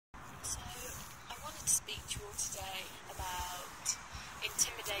speak to you all today about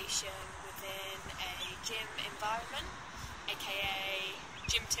intimidation within a gym environment, aka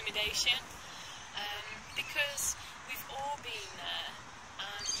GYMTIMIDAtion, because we've all been there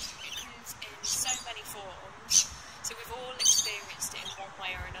and it comes in so many forms, so we've all experienced it in one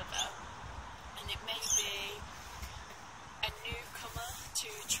way or another, and it may be a newcomer to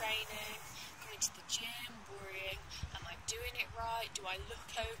training, coming to the gym, worrying, am I doing it right? Do I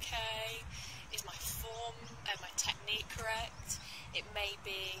look okay? Is my form and my technique correct? It may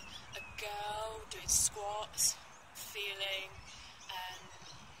be a girl doing squats, feeling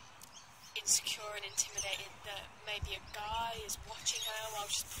insecure and intimidated that maybe a guy is watching her while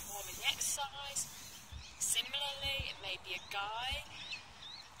she's performing the exercise. Similarly, it may be a guy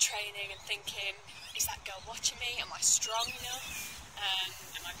training and thinking, is that girl watching me? Am I strong enough?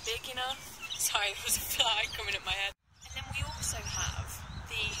 Am I big enough? Sorry, there was a fly coming at my head. And then we also have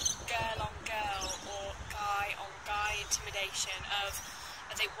the girl-on-girl or guy-on-guy intimidation of,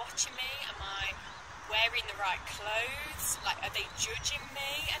 are they watching me? Am I wearing the right clothes? Like, are they judging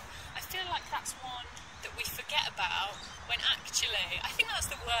me? And I feel like that's one that we forget about when actually, I think that's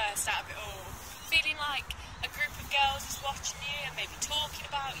the worst out of it all. Feeling like a group of girls is watching you and maybe talking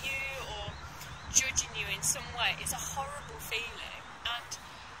about you or judging you in some way is a horrible feeling. And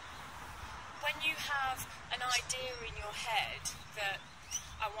when you have an idea in your head that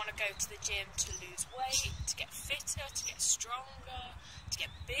I want to go to the gym to lose weight, to get fitter, to get stronger, to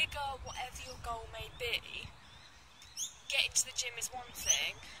get bigger, whatever your goal may be, getting to the gym is one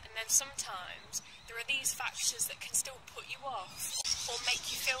thing, and then sometimes there are these factors that can still put you off or make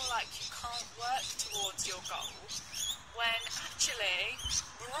you feel like you can't work towards your goal, when actually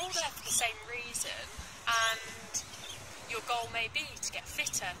we're all there for the same reason, and your goal may be to get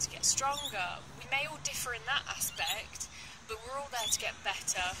fitter, to get stronger. We may all differ in that aspect, but we're all there to get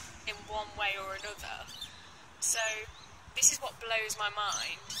better in one way or another. So this is what blows my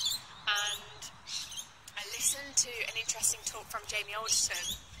mind, and I listened to an interesting talk from Jamie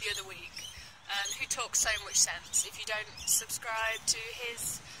Alderton the other week, who talks so much sense. If you don't subscribe to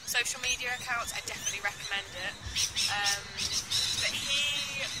his social media accounts, I definitely recommend it. But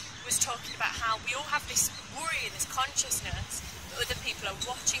he was talking about how we all have this worry and this consciousness that other people are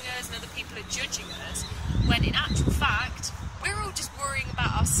watching us and other people are judging us, when in actual fact, we're all just worrying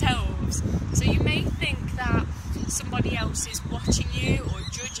about ourselves. So you may think that somebody else is watching you or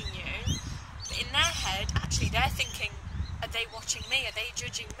judging you, but in their head, actually they're thinking, are they watching me? Are they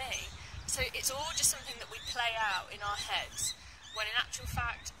judging me? So it's all just something that we play out in our heads, when in actual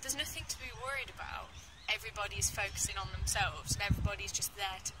fact, there's nothing to be worried about. Everybody's focusing on themselves and everybody's just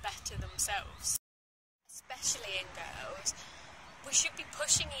there to better themselves. Especially in girls, we should be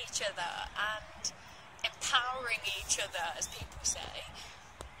pushing each other and empowering each other, as people say.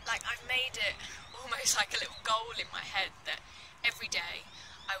 Like, I've made it almost like a little goal in my head that every day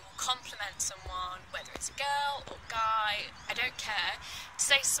I will compliment someone, whether it's a girl or guy, I don't care, to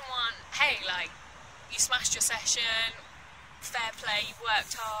say to someone, hey, like, you smashed your session, fair play, you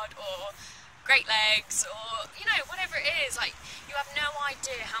worked hard, or great legs, or, you know, whatever it is. Like, you have no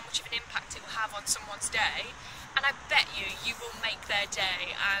idea how much of an impact it will have on someone's day, and I bet you will make their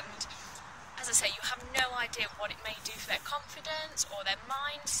day. And as I say, you have no idea what it may do for their confidence or their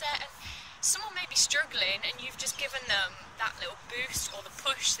mindset, and someone may be struggling and you've just given them that little boost or the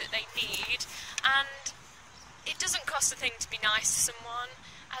push that they need, and it doesn't cost a thing to be nice to someone.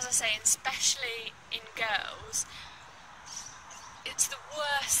 As I say, especially in girls, it's the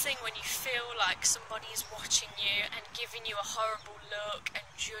worst thing when you feel like somebody is watching you and giving you a horrible look and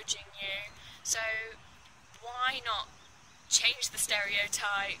judging you. So why not change the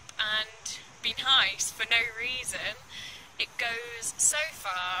stereotype and be nice for no reason? It goes so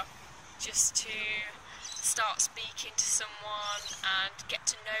far just to start speaking to someone and get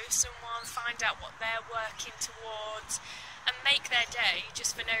to know someone, find out what they're working towards, and make their day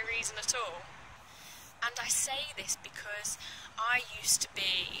just for no reason at all. And I say this because I used to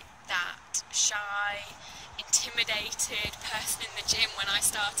be that shy, intimidated person in the gym when I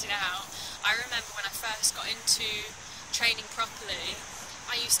started out. I remember when I first got into training properly,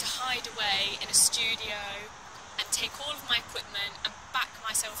 I used to hide away in a studio and take all of my equipment and back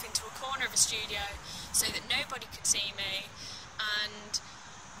myself into a corner of a studio so that nobody could see me, and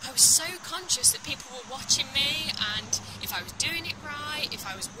I was so conscious that people were watching me and if I was doing it right, if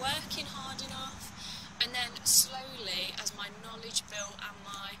I was working hard enough. And then slowly, as my knowledge built and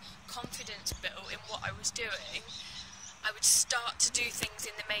my confidence built in what I was doing, I would start to do things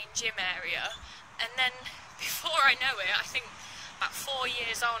in the main gym area, and then before I know it, I think about 4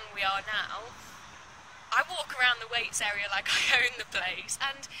 years on we are now, I walk around the weights area like I own the place,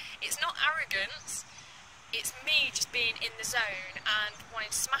 and it's not arrogance, it's me just being in the zone and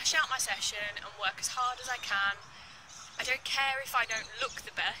wanting to smash out my session and work as hard as I can. I don't care if I don't look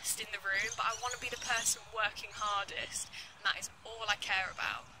the best in the room, but I want to be the person working hardest, and that is all I care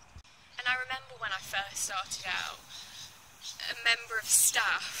about. And I remember when I first started out, a member of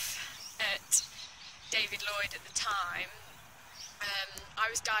staff at David Lloyd at the time, I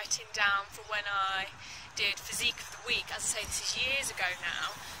was dieting down for when I did Physique of the Week. As I say, this is years ago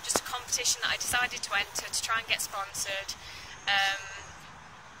now, just a competition that I decided to enter to try and get sponsored.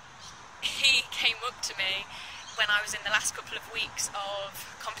 He came up to me when I was in the last couple of weeks of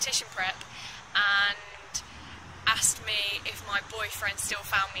competition prep and asked me if my boyfriend still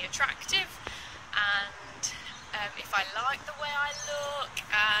found me attractive and if I liked the way I look,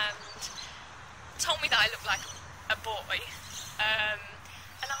 and told me that I looked like a boy,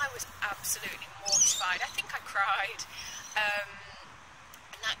 and I was absolutely mortified. I think I cried, and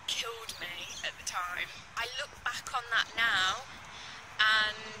that killed me at the time. I look back on that now,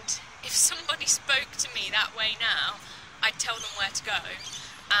 and if somebody spoke to me that way now, I'd tell them where to go,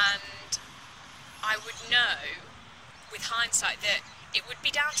 and I would know with hindsight that it would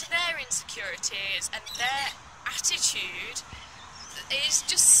be down to their insecurities and their attitude is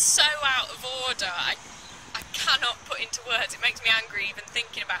just so out of order. I cannot put into words. It makes me angry even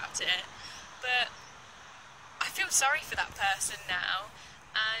thinking about it. But I feel sorry for that person now,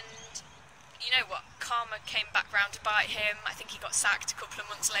 and you know what? Karma came back round to bite him. I think he got sacked a couple of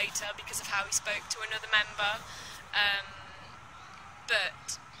months later because of how he spoke to another member.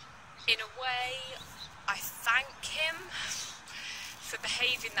 But in a way, I thank him for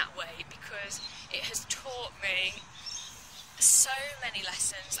behaving that way, because it has taught me so many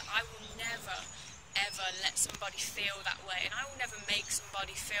lessons that I will never ever let somebody feel that way, and I will never make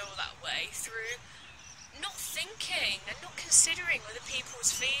somebody feel that way through not thinking and not considering other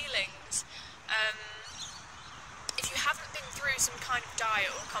people's feelings. If you haven't been through some kind of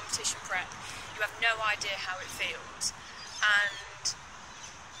diet or competition prep, you have no idea how it feels. And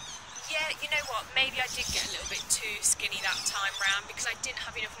yeah, you know what, maybe I did get a little bit too skinny that time round because I didn't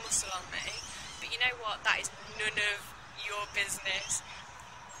have enough muscle on me, but you know what, that is none of your business.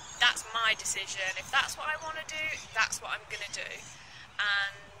 That's my decision. If that's what I want to do, that's what I'm going to do.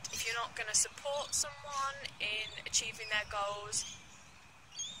 And if you're not going to support someone in achieving their goals,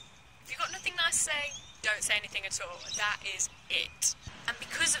 if you've got nothing nice to say, don't say anything at all. That is it. And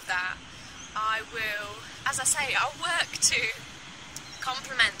because of that, I will, as I say, I'll work to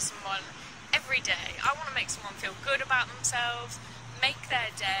compliment someone every day. I want to make someone feel good about themselves, make their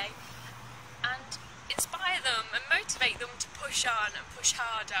day, and inspire them and motivate them to push on and push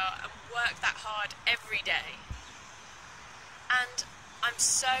harder and work that hard every day. And I'm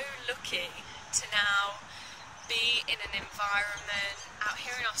so lucky to now be in an environment out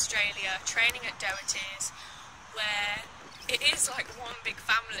here in Australia, training at Doherty's, where it is like one big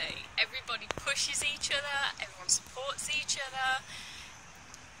family. Everybody pushes each other, everyone supports each other.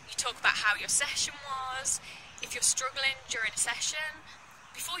 You talk about how your session was. If you're struggling during a session,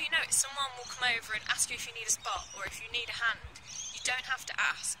 before you know it, someone will come over and ask you if you need a spot or if you need a hand. You don't have to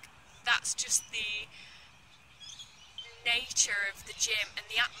ask. That's just the nature of the gym and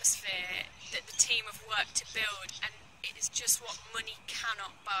the atmosphere that the team have worked to build, and it is just what money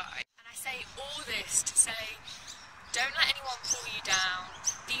cannot buy. And I say all this to say, don't let anyone pull you down.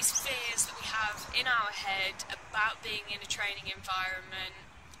 These fears that we have in our head about being in a training environment,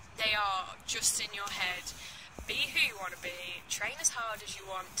 they are just in your head. Be who you want to be, train as hard as you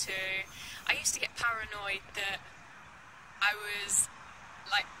want to. I used to get paranoid that I was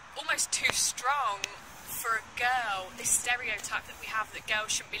like almost too strong for a girl, this stereotype that we have that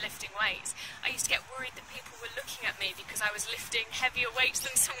girls shouldn't be lifting weights. I used to get worried that people were looking at me because I was lifting heavier weights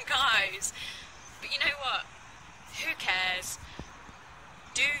than some guys. But you know what? Who cares?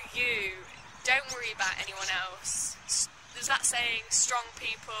 Do you. Don't worry about anyone else. There's that saying, strong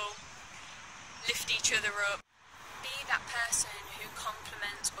people lift each other up. Be that person who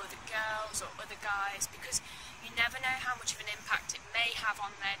compliments other girls or other guys, because you never know how much of an impact it may have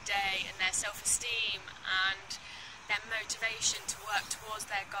on their day and their self-esteem and their motivation to work towards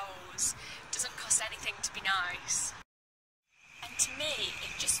their goals. It doesn't cost anything to be nice. And to me,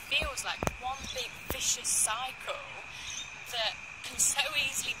 it just feels like one big vicious cycle that can so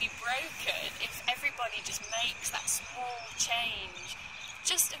easily be broken if everybody just makes that small change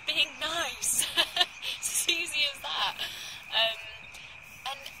just of being nice. It's as easy as that.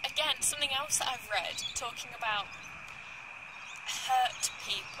 And again, something else that I've read talking about hurting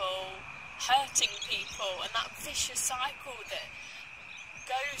people and that vicious cycle that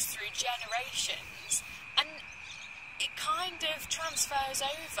goes through generations, and it kind of transfers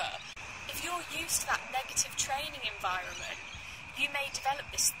over. if you're used to that negative training environment, you may develop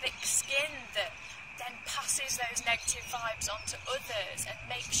this thick skin that then passes those negative vibes onto others and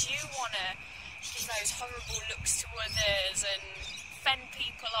makes you want to give those horrible looks to others and fend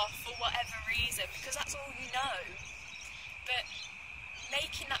people off for whatever reason, because that's all you know. But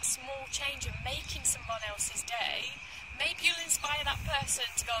making that small change and making someone else's day, maybe you'll inspire that person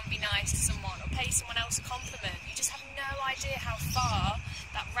to go and be nice to someone or pay someone else a compliment. You just have no idea how far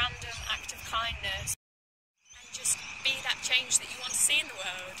that random act of kindness and just be that change that you want to see in the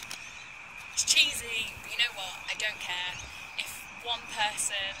world. It's cheesy, but you know what? I don't care. If one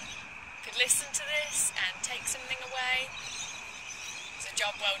person could listen to this and take something away, it's a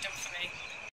job well done for me.